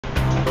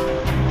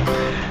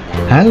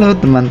Halo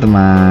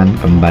teman-teman,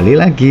 kembali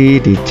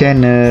lagi di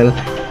channel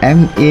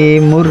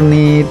MI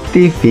Murni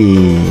TV.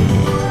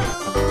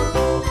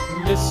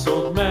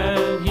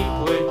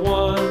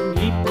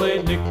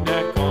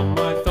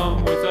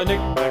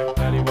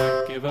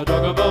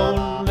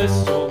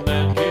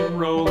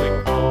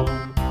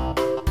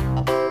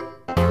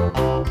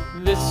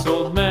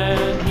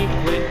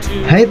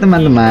 Hai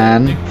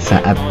teman-teman,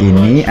 saat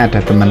ini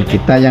ada teman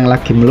kita yang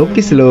lagi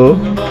melukis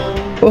loh.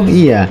 Oh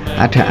iya,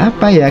 ada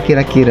apa ya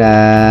kira-kira?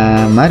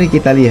 Mari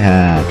kita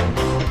lihat.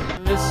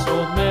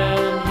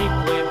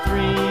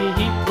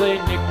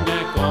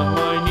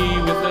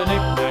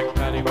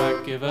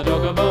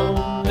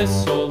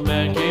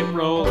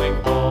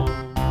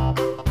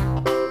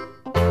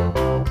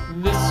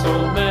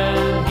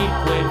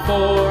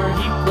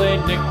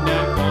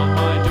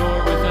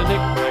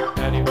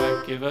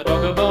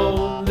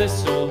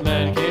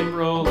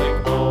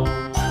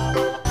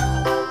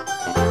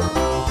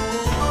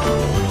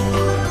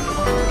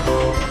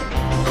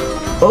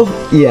 Oh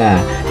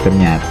iya,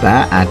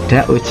 ternyata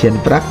ada ujian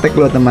praktek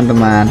loh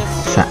teman-teman.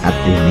 Saat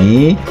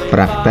ini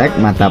praktek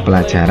mata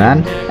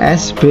pelajaran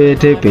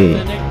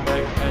SBDP.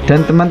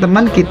 Dan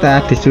teman-teman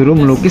kita disuruh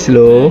melukis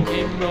loh.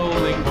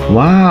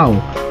 Wow,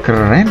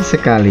 keren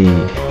sekali.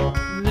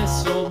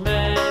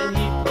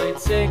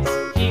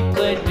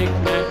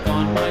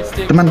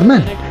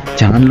 Teman-teman,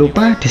 jangan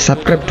lupa di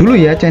subscribe dulu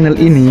ya channel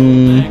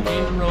ini.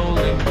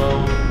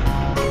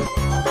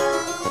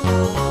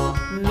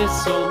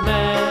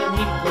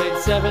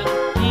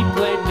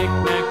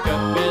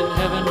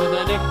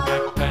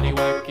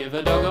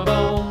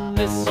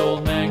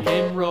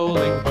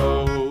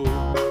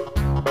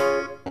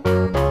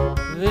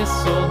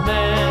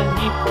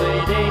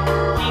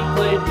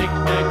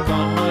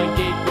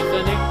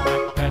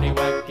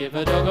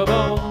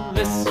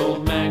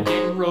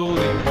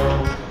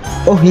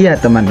 Oh iya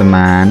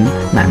teman-teman,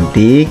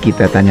 nanti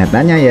kita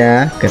tanya-tanya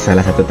ya ke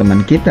salah satu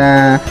teman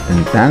kita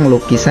tentang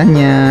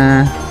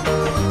lukisannya.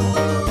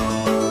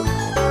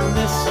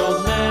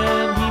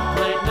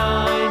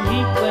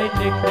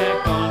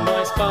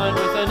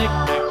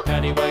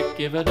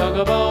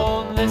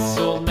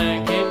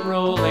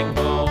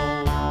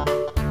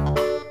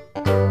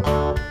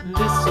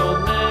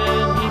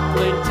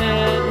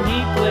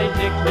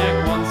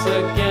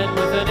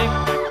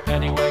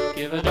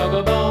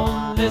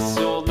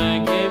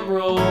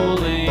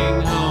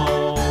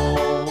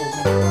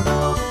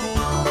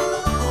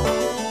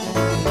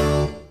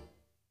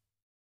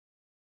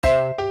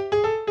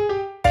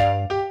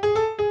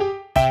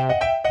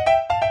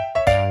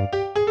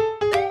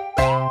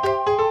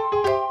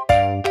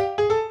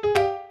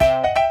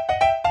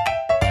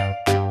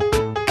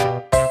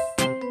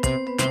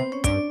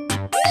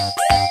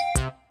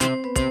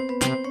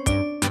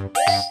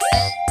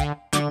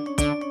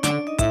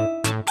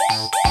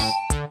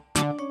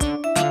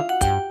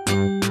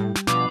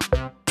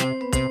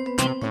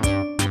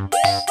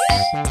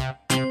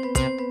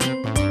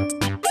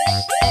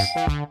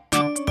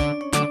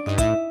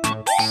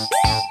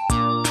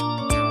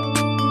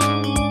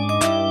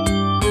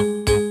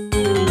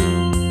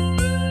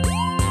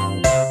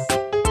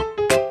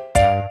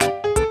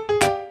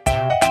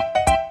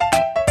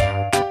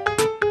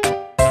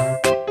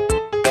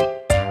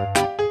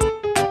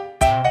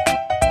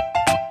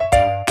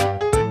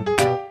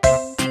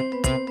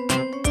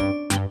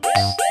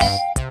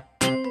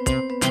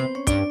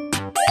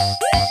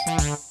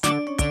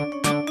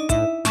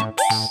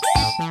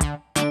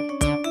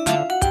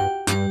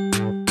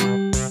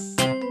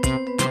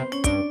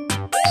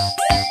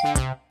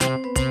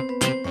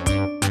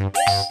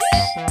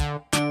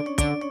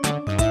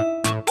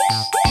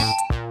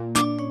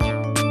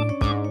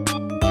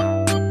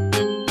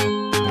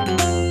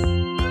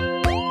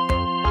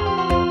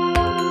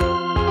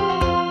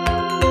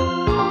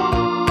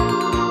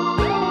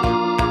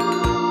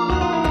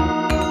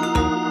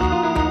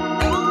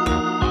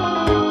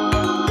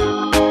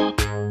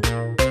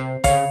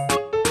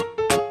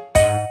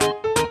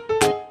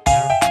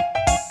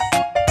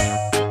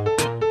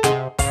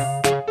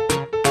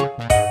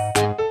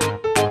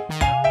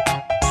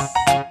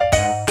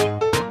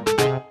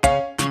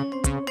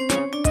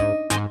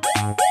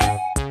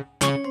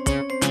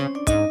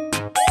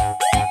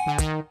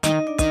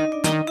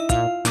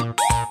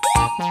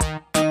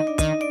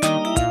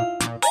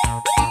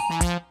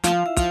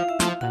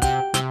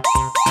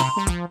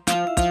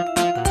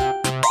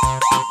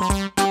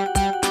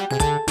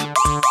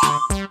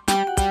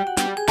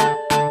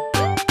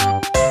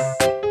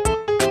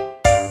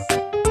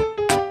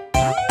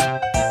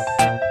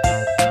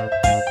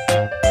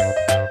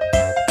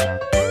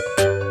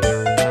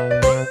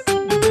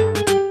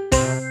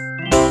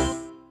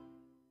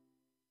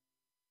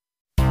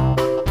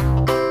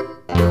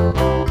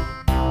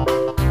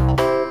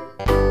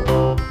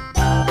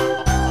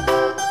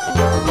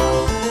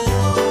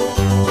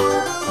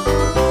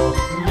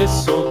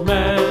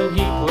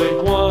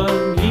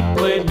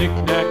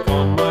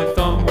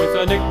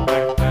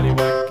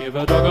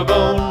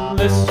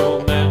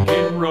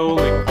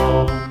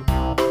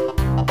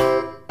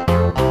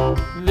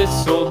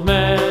 This old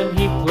man,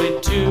 he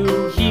played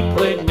two.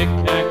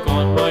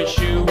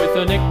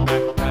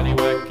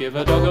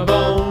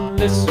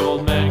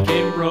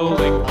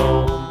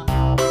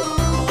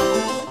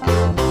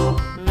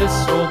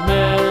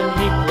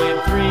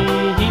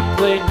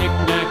 played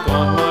knick-knack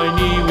on my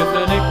knee with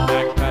a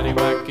knick-knack,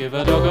 paddywhack, give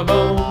a dog a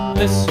bone.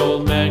 This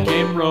old man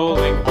came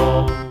rolling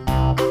home.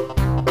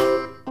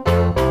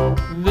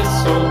 This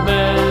old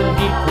man,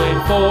 he played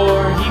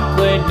four, he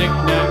played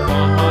knick-knack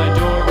on my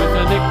door with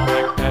a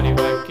knick-knack,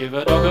 paddywhack, give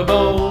a dog a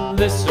bone.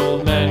 This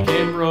old man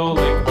came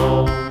rolling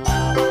home.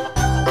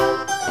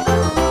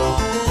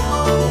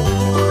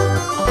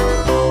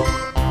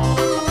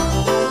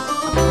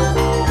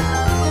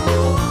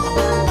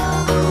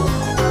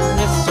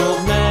 This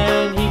old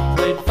man, he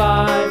played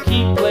five,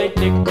 he played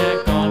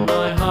knick-knack on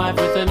my hive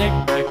with a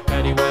knick-knack,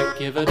 paddywhack,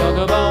 give a dog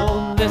a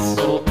bone. This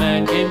old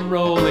man came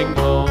rolling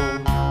home.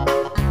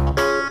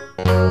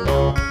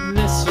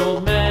 This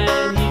old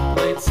man, he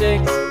played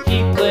six,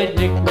 he played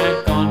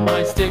knick-knack on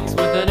my sticks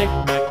with a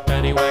knick-knack,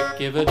 paddywhack,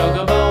 give a dog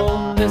a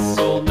bone. This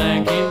old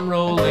man came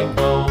rolling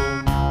home.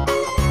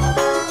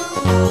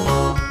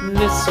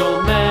 This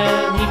old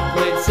man, he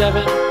played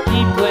seven,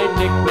 he played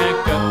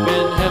knick-knack up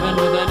in heaven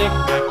with a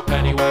knick-knack,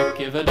 paddywhack,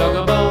 give a dog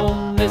a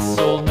bone. This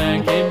old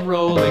man came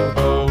rolling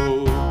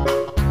home.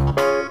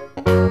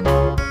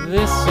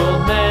 This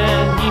old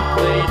man, he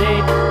played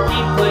eight, he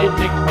played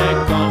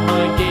knick-knack on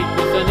my gate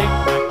with a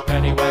knick-knack,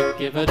 paddywhack,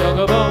 give a dog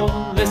a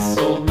bone. This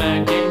old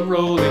man came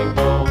rolling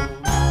home.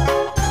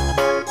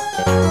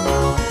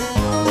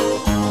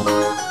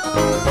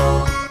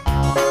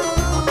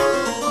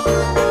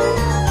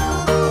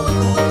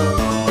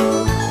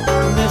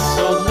 This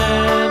old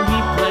man, he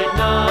played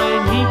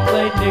nine, he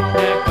played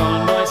knick-knack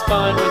on my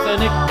spine with a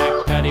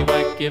knick-knack,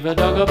 paddywhack, give a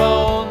dog a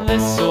bone.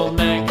 This old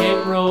man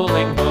came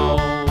rolling home.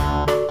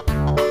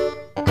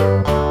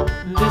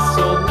 This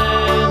old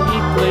man, he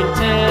played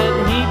ten,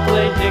 he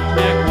played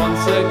knick-knack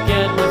once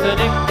again with a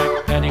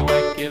knick-knack,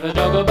 paddywhack, give a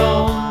dog a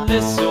bone.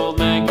 This old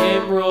man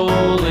came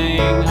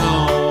rolling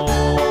home.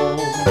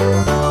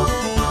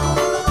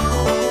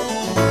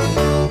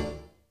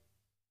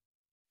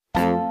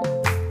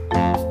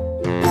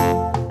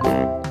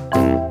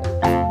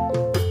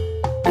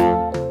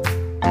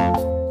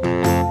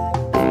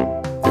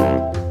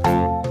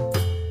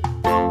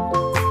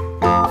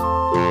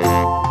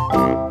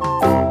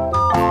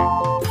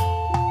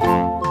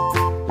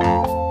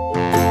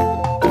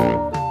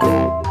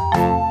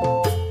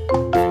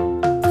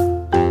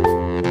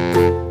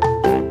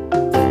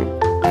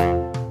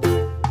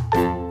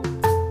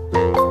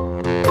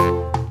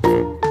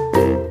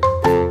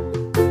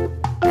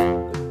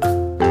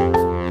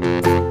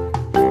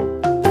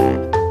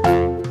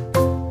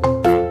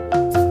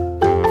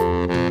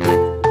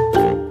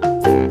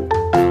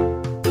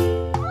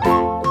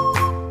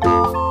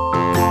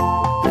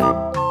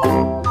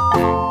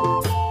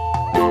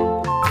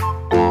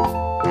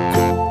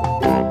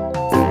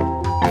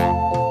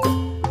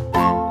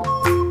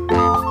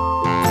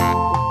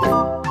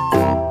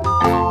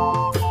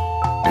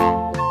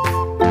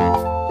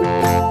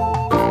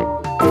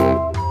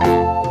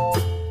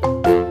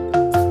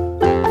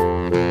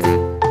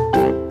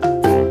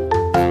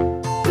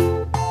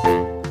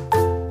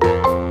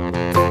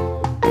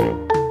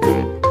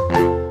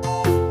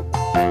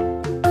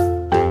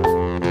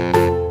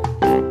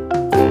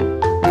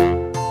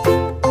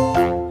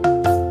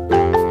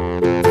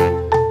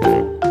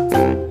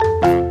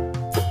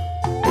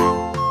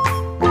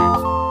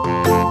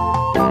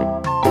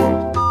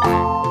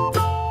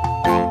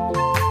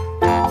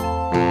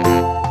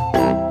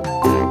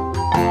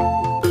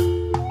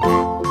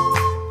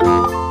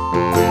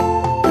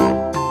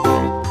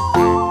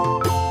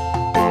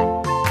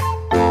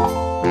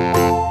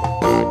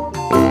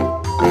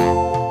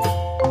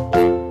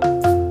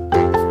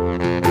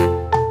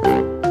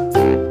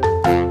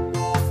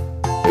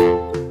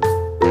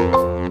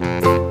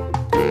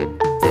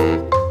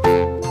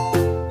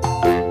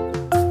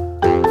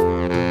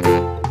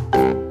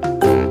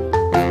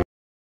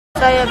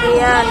 Saya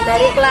Bian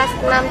dari kelas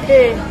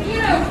 6D.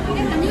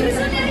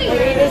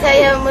 Hari ini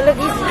saya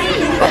melukis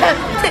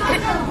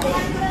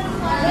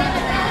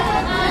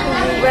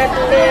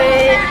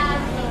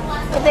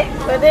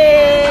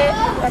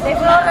batik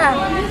flora.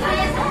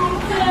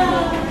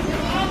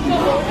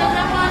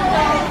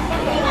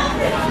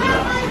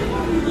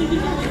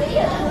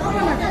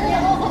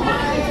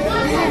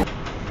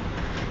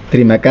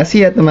 Terima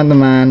kasih ya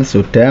teman-teman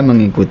sudah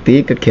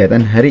mengikuti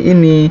kegiatan hari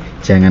ini.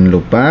 Jangan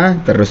lupa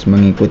terus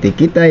mengikuti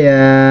kita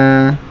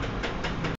ya.